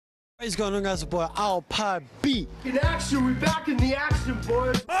What is going on, guys? Boy, I'll pie beat. In action, we're back in the action,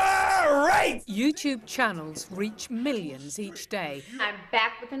 boys. All right! YouTube channels reach millions each day. I'm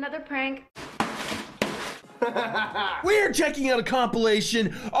back with another prank. We're checking out a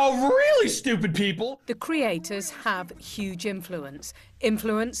compilation of really stupid people. The creators have huge influence.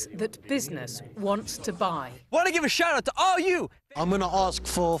 Influence that business wants to buy. Want to give a shout out to all you. I'm gonna ask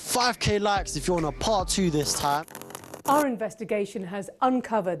for 5k likes if you want a part 2 this time. Our investigation has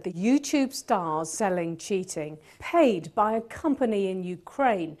uncovered the YouTube stars selling cheating, paid by a company in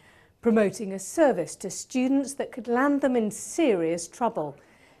Ukraine, promoting a service to students that could land them in serious trouble,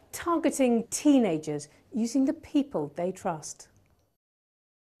 targeting teenagers using the people they trust.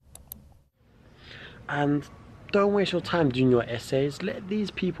 And don't waste your time doing your essays. Let these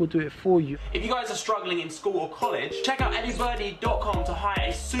people do it for you. If you guys are struggling in school or college, check out EduBirdie.com to hire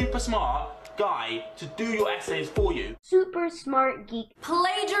a super smart guy to do your essays for you. Super smart geek.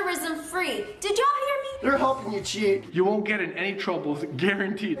 Plagiarism free. Did y'all hear me? They're helping you cheat. You won't get in any trouble,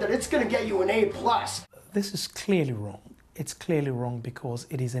 guaranteed. That it's gonna get you an A+. This is clearly wrong. It's clearly wrong because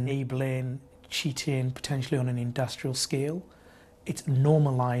it is enabling cheating, potentially on an industrial scale. It's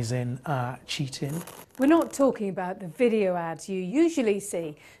normalising cheating. We're not talking about the video ads you usually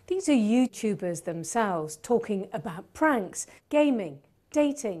see. These are YouTubers themselves talking about pranks, gaming,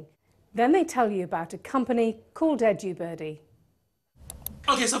 dating. Then they tell you about a company called EduBirdie.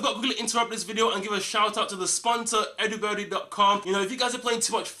 Okay, so I've got to quickly interrupt this video and give a shout out to the sponsor, EduBirdie.com. You know, if you guys are playing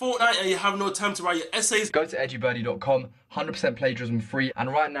too much Fortnite and you have no time to write your essays, go to EduBirdie.com, 100% plagiarism free. And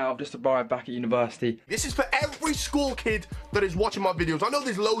right now, I've just arrived back at university. This is for every school kid that is watching my videos. I know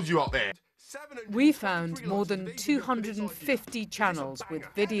there's loads of you out there. We found more than 250 channels with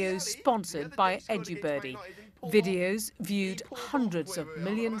videos sponsored by EduBirdie. Videos viewed hundreds of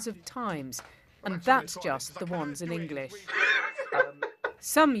millions of times. And that's just the ones in English.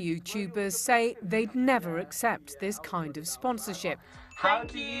 Some YouTubers say they'd never accept this kind of sponsorship. How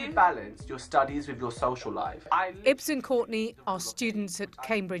do you balance your studies with your social life? Ibs and Courtney are students at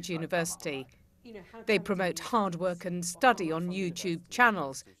Cambridge University. They promote hard work and study on YouTube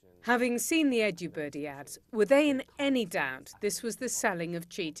channels. Having seen the EduBirdie ads, were they in any doubt this was the selling of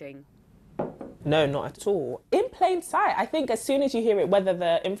cheating? No, not at all. In plain sight. I think as soon as you hear it, whether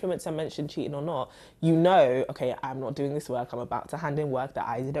the influencer mentioned cheating or not, you know, okay, I'm not doing this work. I'm about to hand in work that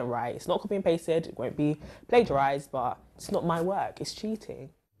I didn't write. It's not copy and pasted. It won't be plagiarised, but it's not my work. It's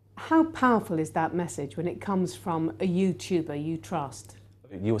cheating. How powerful is that message when it comes from a YouTuber you trust?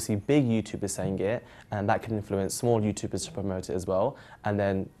 You will see big YouTubers saying it, and that can influence small YouTubers to promote it as well. And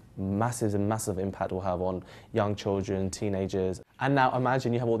then massive impact will have on young children, teenagers. And now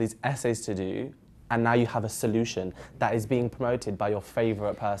imagine you have all these essays to do, and now you have a solution that is being promoted by your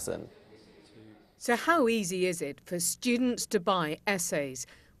favourite person. So how easy is it for students to buy essays?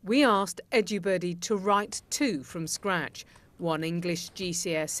 We asked EduBirdie to write 2 from scratch, one English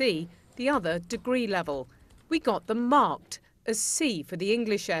GCSE, the other degree level. We got them marked, a C for the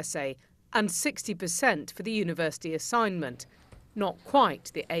English essay and 60% for the university assignment. Not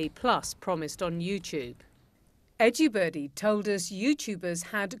quite the A+ promised on YouTube. EduBirdie told us YouTubers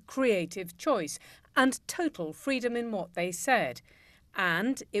had creative choice and total freedom in what they said.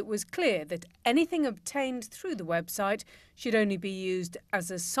 And it was clear that anything obtained through the website should only be used as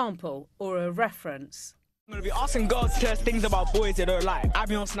a sample or a reference. I'm going to be asking girls to test things about boys they don't like. I'll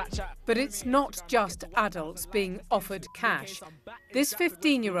be on Snapchat. But it's not just adults being offered cash. This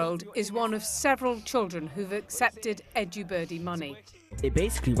 15-year-old is one of several children who've accepted EduBirdie money. They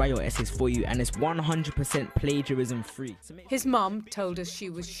basically write your essays for you and it's 100% plagiarism free. His mum told us she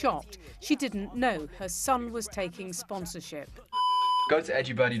was shocked. She didn't know her son was taking sponsorship. Go to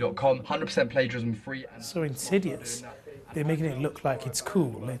EduBirdie.com, 100% plagiarism free. So insidious. They're making it look like it's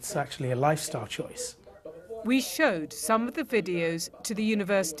cool. It's actually a lifestyle choice. We showed some of the videos to the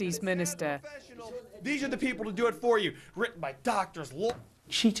university's minister. These are the people to do it for you, written by doctors, lawyers.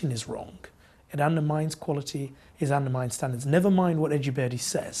 Cheating is wrong. It undermines quality, it undermines standards. Never mind what EduBirdie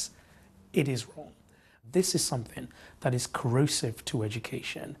says, it is wrong. This is something that is corrosive to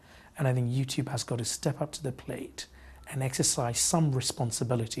education, and I think YouTube has got to step up to the plate and exercise some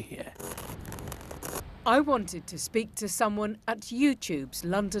responsibility here. I wanted to speak to someone at YouTube's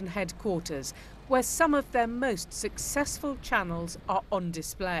London headquarters, where some of their most successful channels are on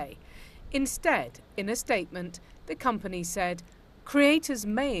display. Instead, in a statement, the company said, creators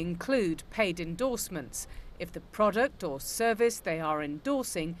may include paid endorsements if the product or service they are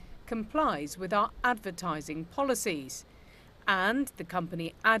endorsing complies with our advertising policies. And the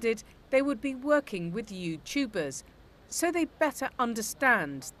company added they would be working with YouTubers, so they better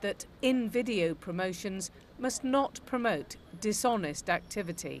understand that in-video promotions must not promote dishonest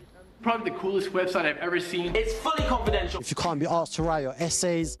activity. Probably the coolest website I've ever seen. It's fully confidential. If you can't be asked to write your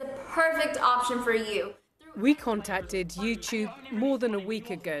essays, The perfect option for you. We contacted YouTube more than a week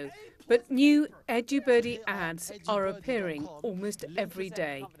ago, but new EduBirdie ads are appearing almost every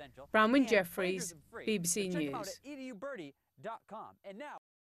day. Bronwyn Jeffries, BBC News.